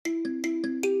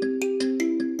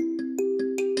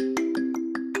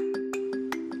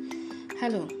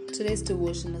Hello, today's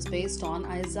devotion is based on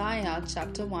Isaiah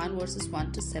chapter 1 verses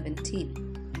 1 to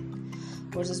 17.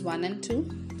 Verses 1 and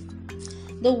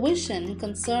 2. The vision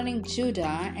concerning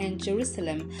Judah and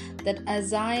Jerusalem that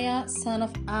Isaiah son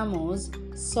of Amoz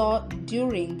saw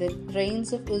during the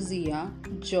reigns of Uzziah,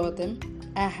 Jotham,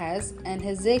 Ahaz, and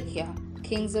Hezekiah,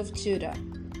 kings of Judah.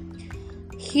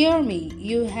 Hear me,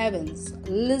 you heavens,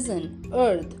 listen,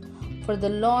 earth, for the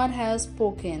Lord has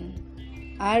spoken.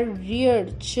 I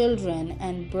reared children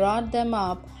and brought them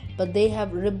up, but they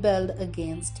have rebelled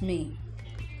against me.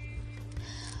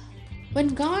 When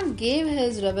God gave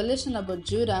his revelation about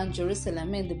Judah and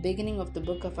Jerusalem in the beginning of the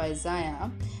book of Isaiah,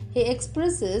 he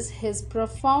expresses his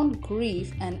profound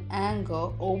grief and anger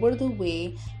over the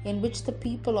way in which the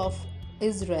people of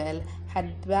Israel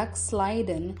had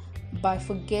backslidden by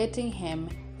forgetting him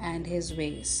and his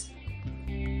ways.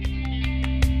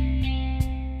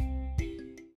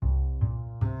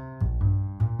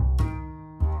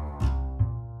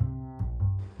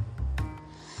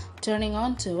 Turning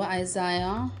on to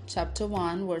Isaiah chapter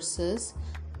 1 verses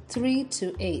 3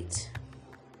 to 8.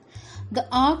 The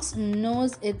ox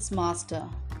knows its master,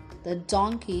 the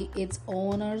donkey its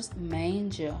owner's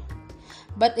manger.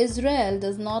 But Israel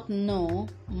does not know,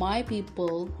 my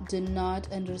people do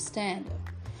not understand.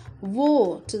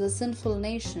 Woe to the sinful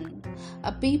nation,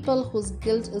 a people whose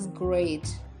guilt is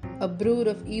great, a brood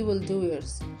of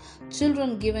evildoers,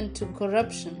 children given to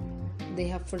corruption. They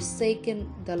have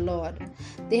forsaken the Lord.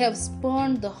 They have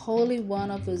spurned the Holy One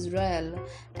of Israel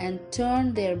and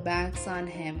turned their backs on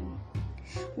him.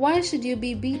 Why should you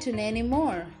be beaten any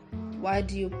more? Why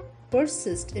do you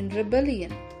persist in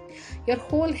rebellion? Your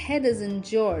whole head is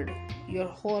injured, your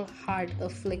whole heart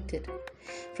afflicted.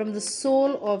 From the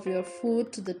sole of your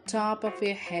foot to the top of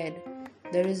your head,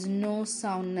 there is no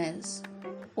soundness,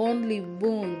 only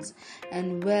wounds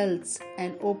and welts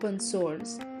and open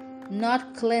sores,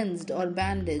 not cleansed or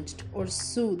bandaged or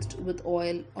soothed with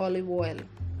olive oil.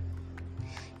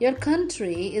 Your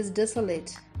country is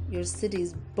desolate, your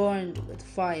cities burned with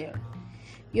fire.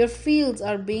 Your fields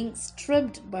are being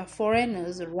stripped by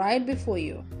foreigners right before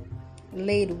you,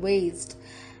 laid waste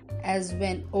as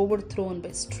when overthrown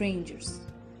by strangers.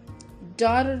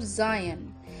 Daughter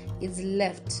Zion is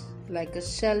left like a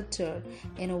shelter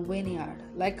in a vineyard,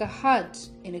 like a hut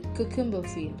in a cucumber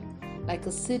field, like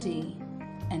a city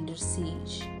under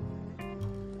siege.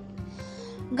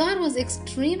 God was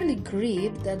extremely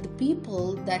grieved that the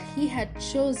people that he had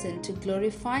chosen to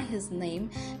glorify his name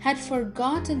had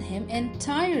forgotten him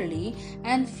entirely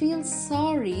and feels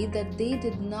sorry that they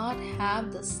did not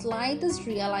have the slightest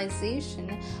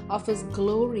realization of his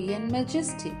glory and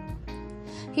majesty.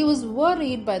 He was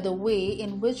worried by the way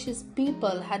in which his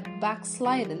people had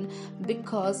backslidden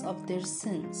because of their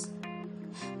sins.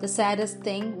 The saddest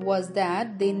thing was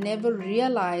that they never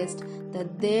realized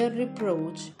that their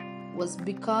reproach was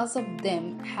because of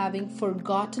them having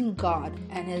forgotten God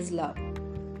and his love.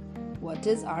 What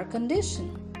is our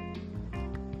condition?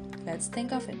 Let's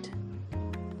think of it.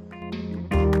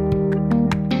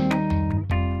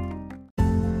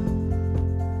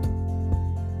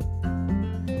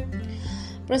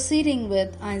 Proceeding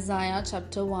with Isaiah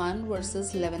chapter 1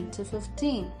 verses 11 to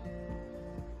 15.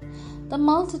 The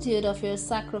multitude of your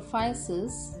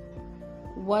sacrifices,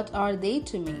 what are they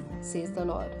to me, says the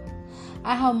Lord?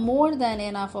 I have more than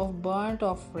enough of burnt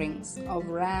offerings, of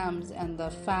rams and the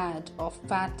fat of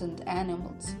fattened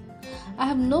animals. I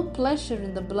have no pleasure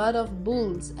in the blood of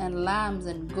bulls and lambs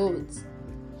and goats.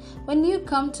 When you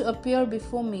come to appear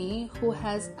before me, who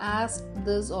has asked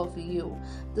this of you,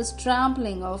 this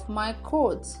trampling of my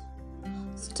courts?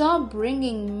 Stop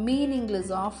bringing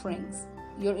meaningless offerings.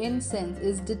 Your incense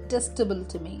is detestable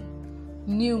to me.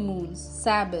 New moons,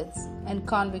 Sabbaths, and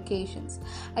convocations.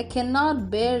 I cannot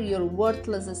bear your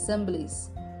worthless assemblies.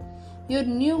 Your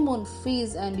new moon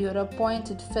feasts and your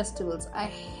appointed festivals I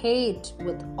hate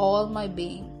with all my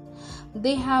being.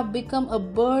 They have become a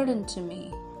burden to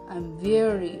me. I am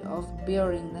weary of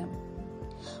bearing them.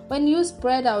 When you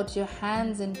spread out your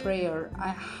hands in prayer, I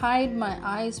hide my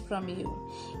eyes from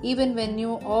you. Even when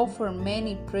you offer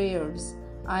many prayers,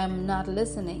 I am not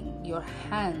listening. Your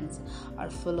hands are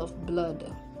full of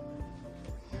blood.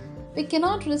 We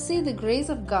cannot receive the grace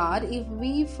of God if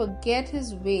we forget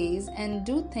his ways and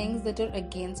do things that are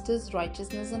against his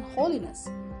righteousness and holiness.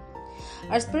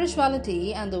 Our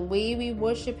spirituality and the way we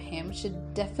worship him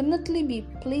should definitely be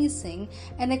pleasing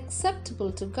and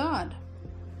acceptable to God.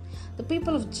 The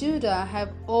people of Judah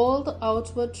have all the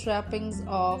outward trappings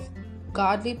of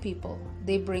godly people.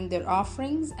 They bring their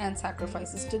offerings and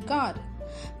sacrifices to God.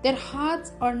 Their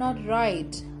hearts are not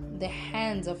right, their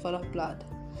hands are full of blood.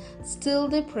 Still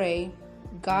they pray,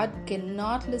 God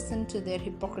cannot listen to their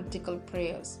hypocritical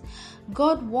prayers.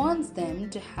 God wants them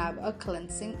to have a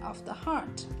cleansing of the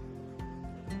heart.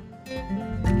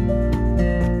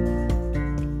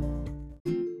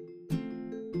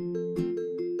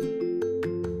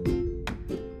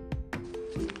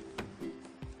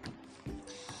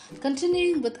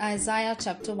 Continuing with Isaiah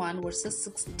chapter 1 verses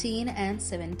 16 and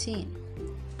 17.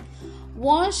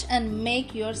 Wash and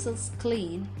make yourselves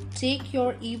clean. Take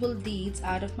your evil deeds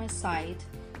out of my sight.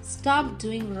 Stop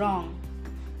doing wrong.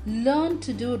 Learn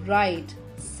to do right.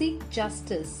 Seek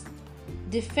justice.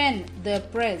 Defend the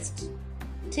oppressed.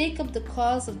 Take up the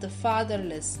cause of the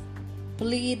fatherless.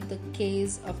 Plead the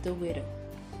case of the widow.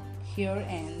 Here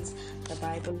ends the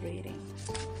Bible reading.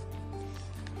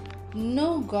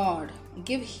 Know God.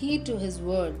 Give heed to His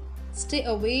word. Stay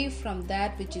away from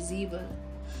that which is evil.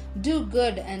 Do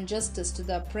good and justice to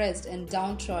the oppressed and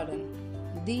downtrodden.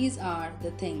 These are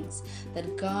the things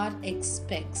that God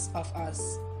expects of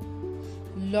us.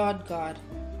 Lord God,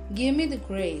 give me the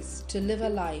grace to live a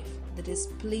life that is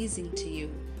pleasing to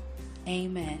you.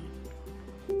 Amen.